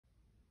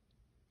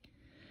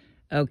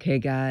Okay,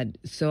 God.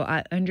 So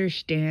I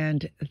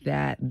understand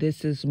that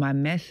this is my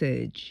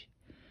message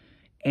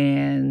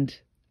and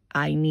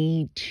I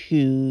need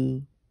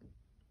to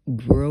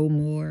grow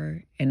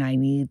more and I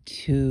need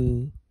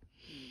to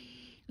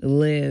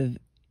live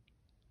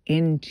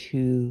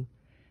into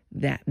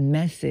that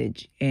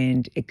message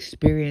and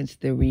experience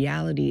the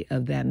reality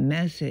of that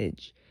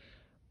message.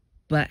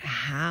 But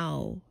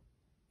how?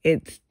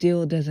 It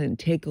still doesn't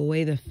take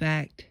away the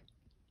fact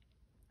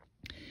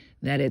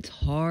that it's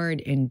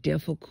hard and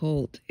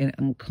difficult and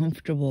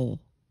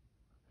uncomfortable.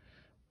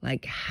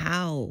 Like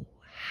how?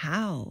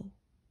 How?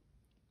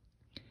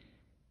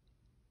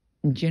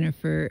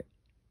 Jennifer,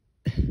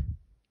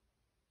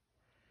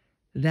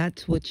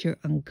 that's what you're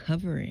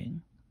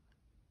uncovering.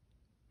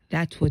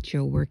 That's what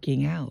you're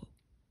working out.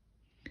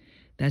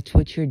 That's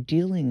what you're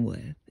dealing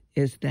with,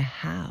 is the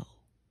how.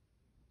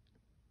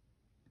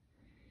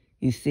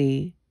 You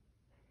see,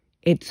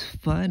 it's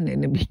fun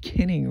in the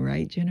beginning,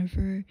 right,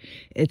 Jennifer?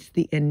 It's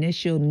the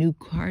initial new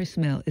car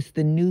smell. It's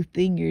the new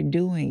thing you're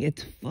doing.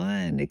 It's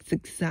fun. It's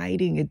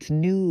exciting. It's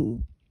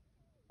new.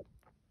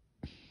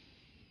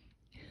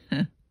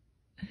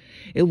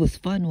 It was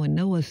fun when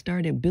Noah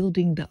started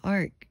building the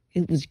ark.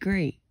 It was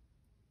great.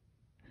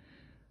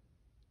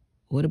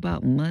 What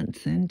about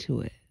months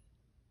into it?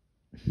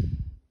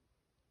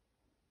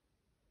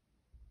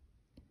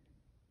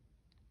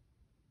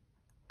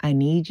 I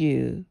need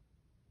you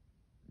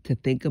to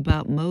think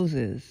about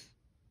Moses.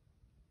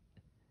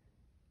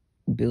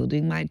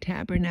 Building my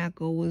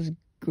tabernacle was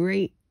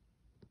great.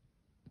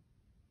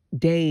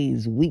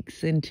 Days,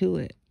 weeks into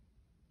it.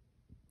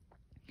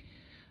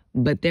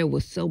 But there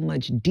was so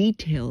much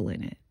detail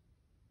in it.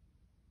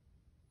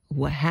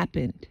 What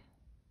happened?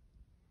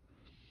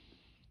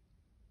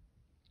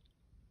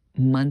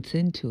 Months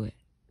into it.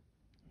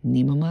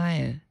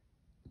 Nehemiah.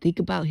 Think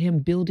about him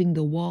building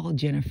the wall,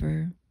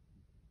 Jennifer.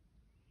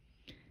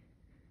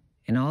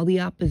 And all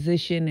the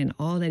opposition and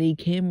all that he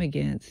came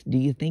against. Do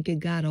you think it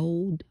got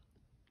old?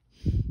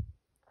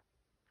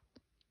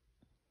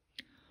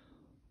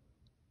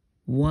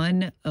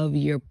 One of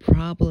your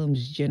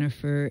problems,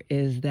 Jennifer,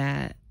 is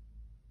that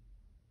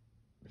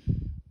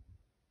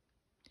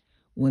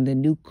when the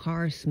new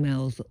car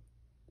smells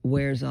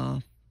wears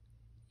off,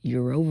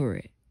 you're over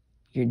it.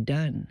 You're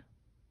done.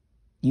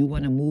 You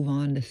want to move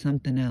on to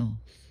something else.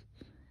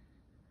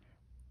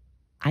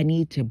 I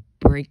need to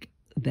break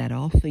that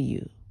off of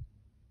you.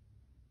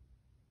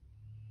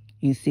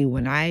 You see,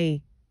 when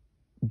I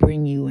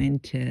bring you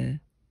into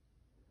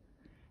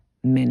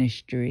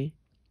ministry,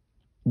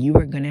 you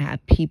are going to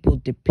have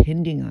people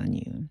depending on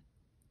you.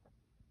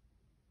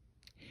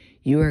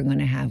 You are going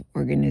to have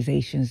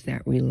organizations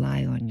that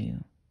rely on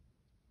you.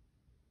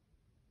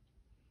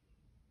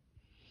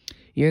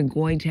 You're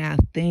going to have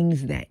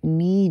things that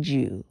need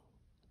you.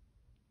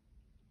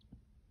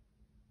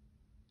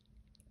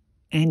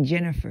 And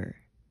Jennifer,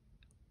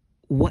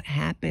 what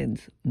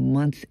happens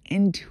months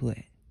into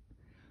it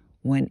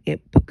when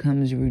it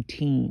becomes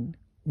routine,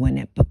 when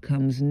it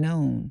becomes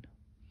known,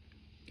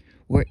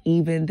 where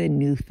even the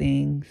new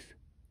things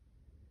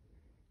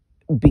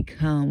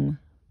become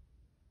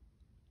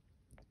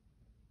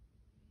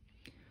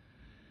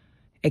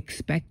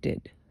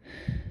expected,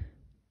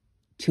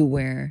 to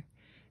where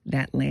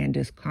that land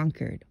is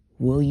conquered?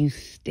 Will you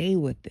stay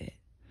with it?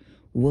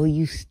 Will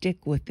you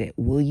stick with it?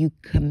 Will you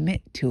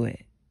commit to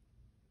it?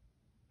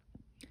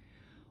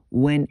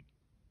 When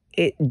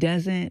it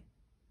doesn't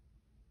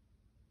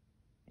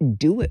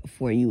do it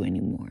for you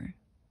anymore,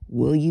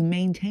 will you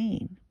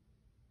maintain?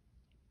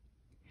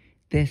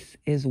 This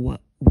is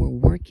what we're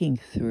working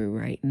through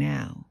right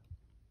now.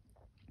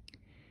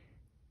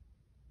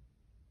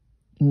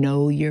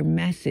 Know your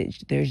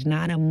message. There's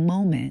not a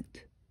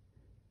moment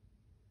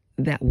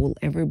that will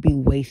ever be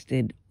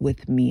wasted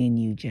with me and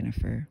you,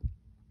 Jennifer.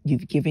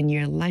 You've given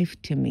your life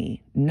to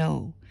me.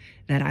 Know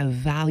that I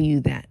value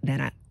that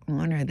I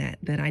honor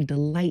that I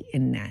delight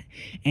in that.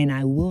 And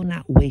I will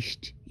not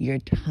waste your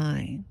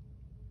time.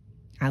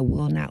 I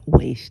will not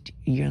waste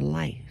your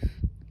life.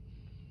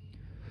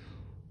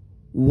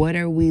 What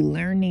are we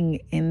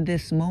learning in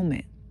this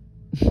moment?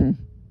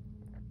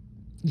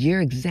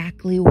 You're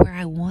exactly where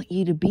I want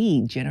you to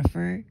be,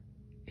 Jennifer.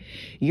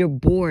 You're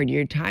bored,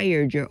 you're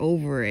tired, you're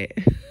over it.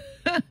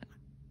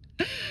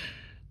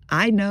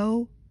 I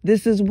know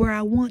this is where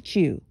I want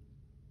you.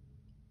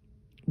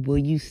 Will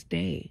you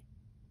stay?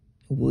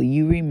 Will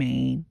you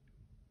remain?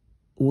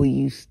 Will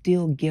you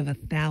still give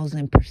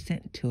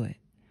 1,000% to it?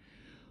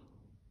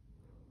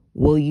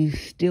 Will you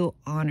still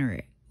honor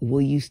it?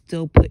 Will you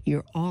still put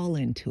your all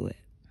into it?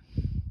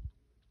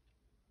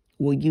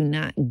 Will you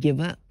not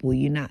give up? Will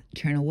you not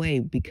turn away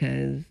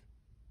because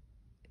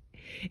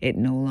it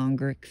no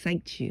longer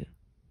excites you?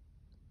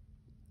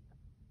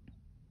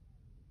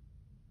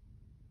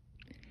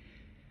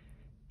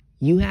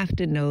 You have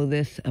to know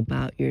this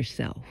about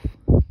yourself.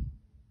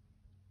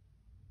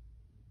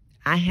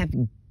 I have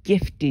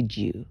gifted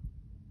you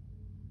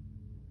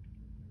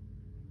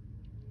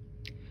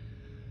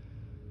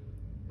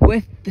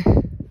with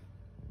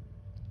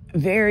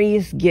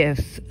various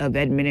gifts of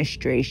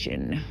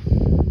administration.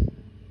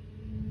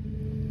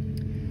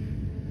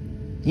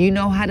 You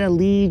know how to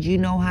lead. You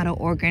know how to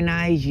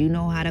organize. You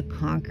know how to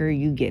conquer.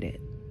 You get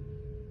it.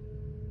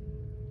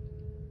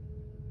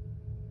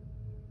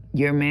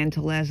 Your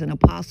mantle as an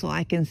apostle,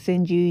 I can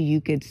send you.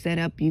 You can set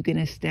up. You can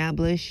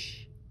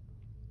establish.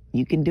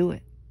 You can do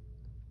it.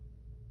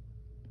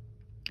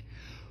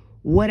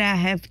 What I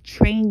have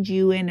trained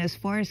you in as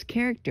far as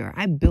character,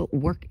 I built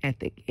work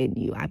ethic in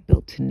you. I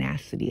built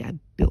tenacity. I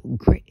built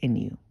grit in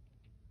you.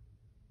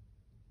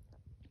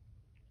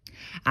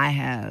 I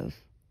have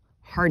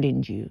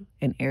hardened you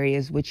in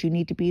areas which you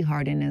need to be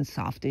hardened and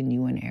softened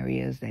you in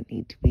areas that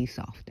need to be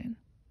softened.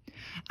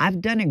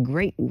 I've done a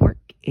great work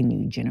in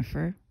you,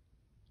 Jennifer.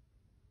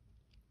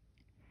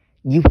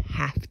 You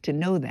have to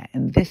know that.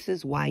 And this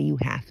is why you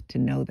have to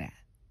know that.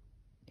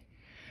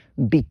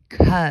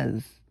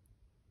 Because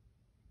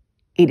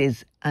it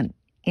is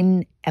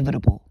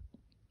inevitable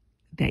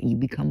that you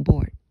become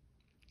bored.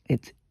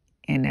 It's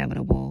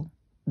inevitable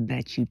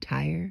that you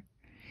tire.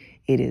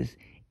 It is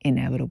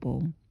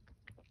inevitable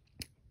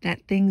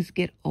that things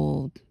get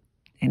old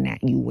and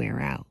that you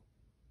wear out.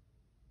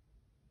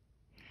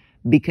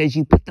 Because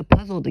you put the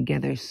puzzle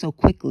together so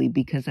quickly,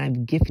 because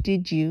I've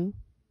gifted you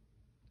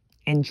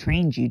and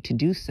trained you to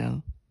do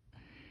so,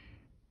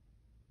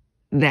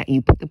 that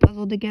you put the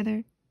puzzle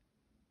together,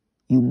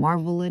 you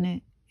marvel in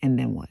it, and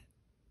then what?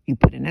 You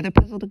put another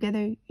puzzle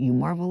together, you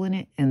marvel in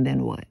it, and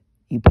then what?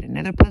 You put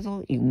another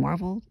puzzle, you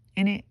marvel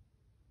in it,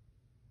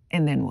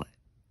 and then what?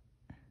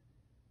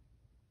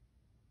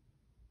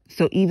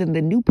 So even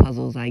the new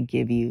puzzles I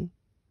give you,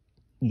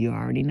 you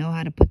already know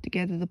how to put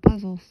together the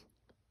puzzles.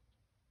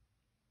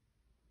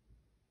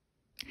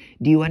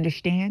 Do you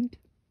understand?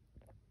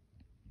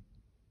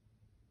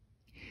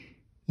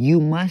 You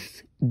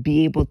must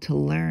be able to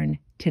learn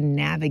to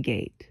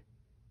navigate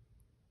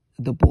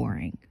the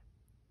boring,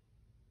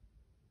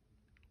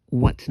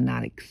 what's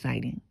not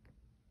exciting,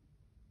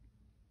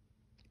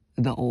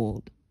 the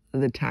old,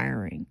 the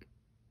tiring.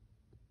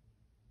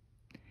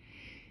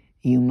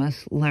 You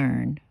must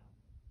learn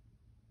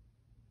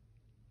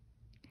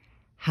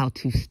how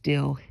to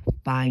still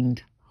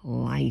find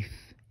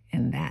life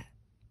in that,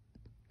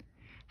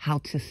 how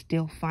to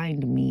still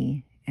find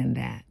me in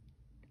that,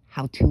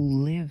 how to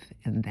live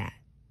in that.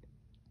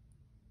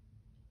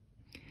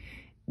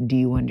 Do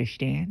you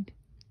understand?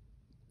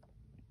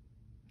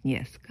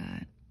 Yes,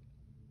 God.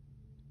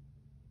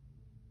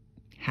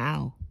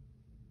 How?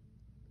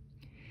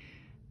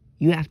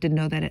 You have to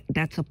know that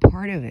that's a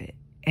part of it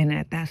and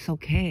that that's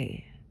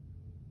okay.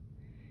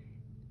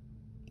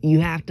 You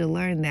have to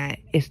learn that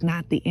it's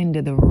not the end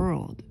of the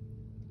world,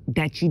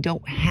 that you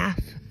don't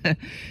have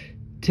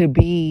to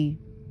be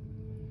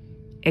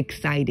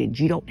excited.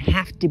 You don't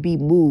have to be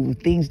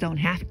moved. Things don't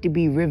have to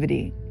be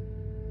riveting.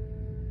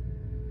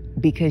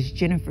 Because,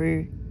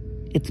 Jennifer,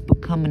 it's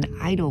become an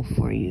idol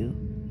for you.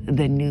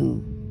 The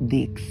new,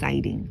 the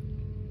exciting,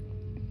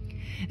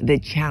 the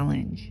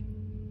challenge.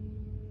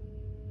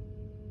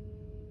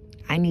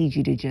 I need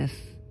you to just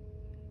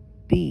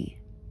be.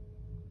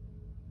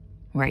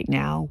 Right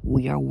now,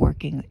 we are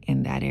working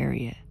in that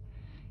area.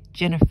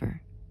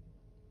 Jennifer,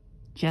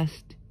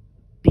 just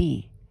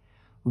be.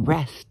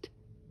 Rest.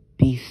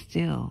 Be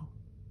still.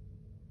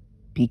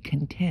 Be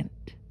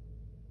content.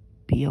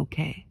 Be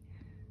okay.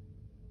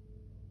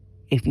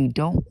 If you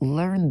don't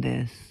learn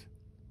this,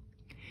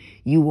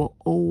 you will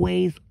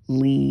always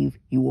leave.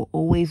 You will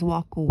always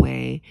walk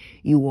away.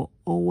 You will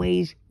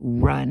always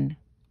run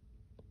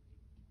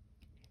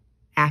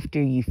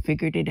after you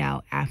figured it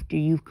out, after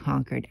you've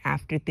conquered,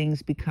 after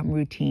things become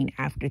routine,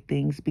 after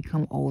things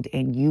become old,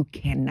 and you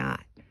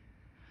cannot.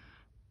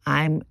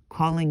 I'm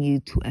calling you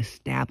to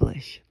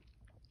establish,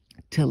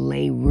 to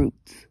lay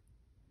roots,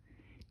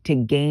 to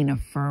gain a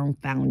firm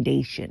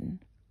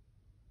foundation.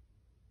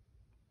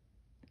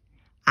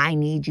 I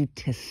need you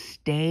to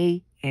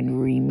stay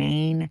and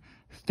remain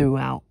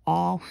throughout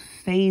all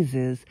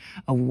phases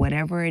of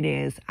whatever it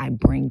is I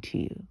bring to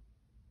you.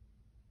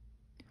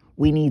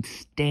 We need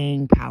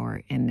staying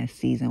power in this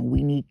season.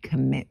 We need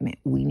commitment.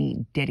 We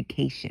need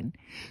dedication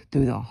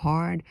through the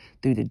hard,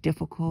 through the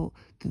difficult,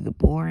 through the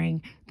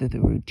boring, through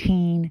the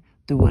routine,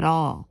 through it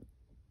all.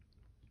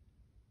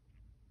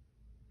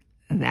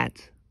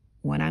 That's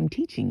what I'm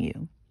teaching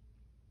you.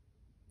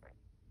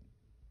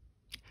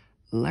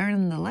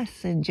 Learn the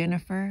lesson,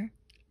 Jennifer.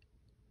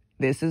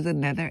 This is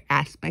another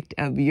aspect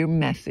of your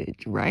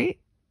message, right?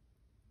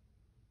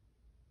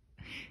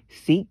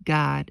 Seek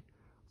God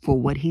for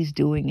what He's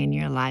doing in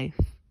your life,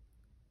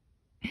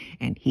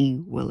 and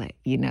He will let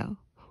you know.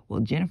 Well,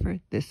 Jennifer,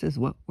 this is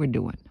what we're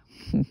doing.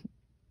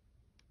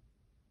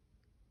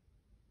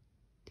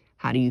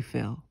 How do you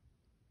feel?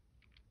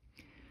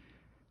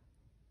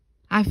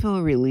 I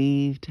feel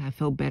relieved. I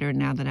feel better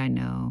now that I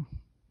know.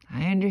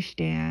 I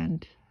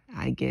understand.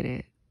 I get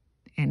it.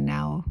 And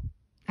now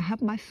I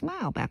have my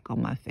smile back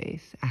on my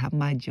face. I have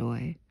my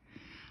joy.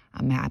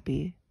 I'm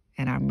happy,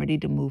 and I'm ready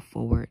to move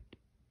forward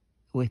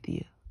with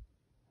you.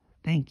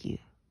 Thank you,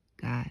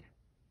 God.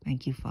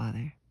 Thank you,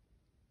 Father.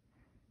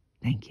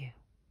 Thank you.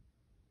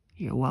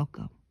 You're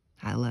welcome.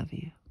 I love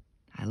you.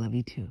 I love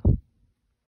you too.